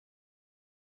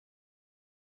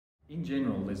In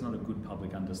general, there's not a good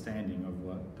public understanding of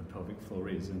what the pelvic floor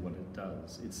is and what it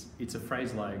does. It's a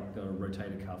phrase like the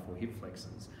rotator cuff or hip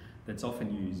flexors that's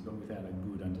often used but without a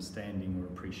good understanding or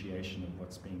appreciation of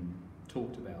what's being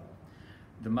talked about.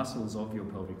 The muscles of your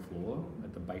pelvic floor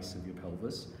at the base of your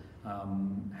pelvis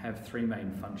have three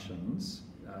main functions.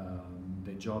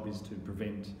 Their job is to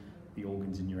prevent the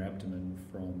organs in your abdomen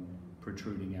from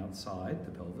protruding outside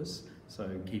the pelvis,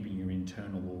 so keeping your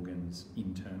internal organs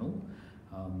internal.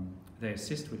 They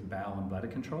assist with bowel and bladder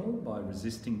control by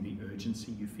resisting the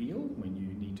urgency you feel when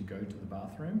you need to go to the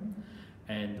bathroom.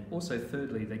 And also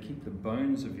thirdly, they keep the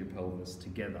bones of your pelvis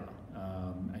together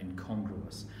and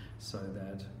congruous, so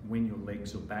that when your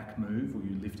legs or back move, or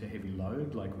you lift a heavy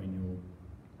load, like when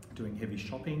you're doing heavy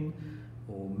shopping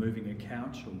or moving a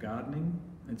couch or gardening,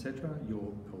 etc.,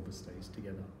 your pelvis stays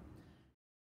together.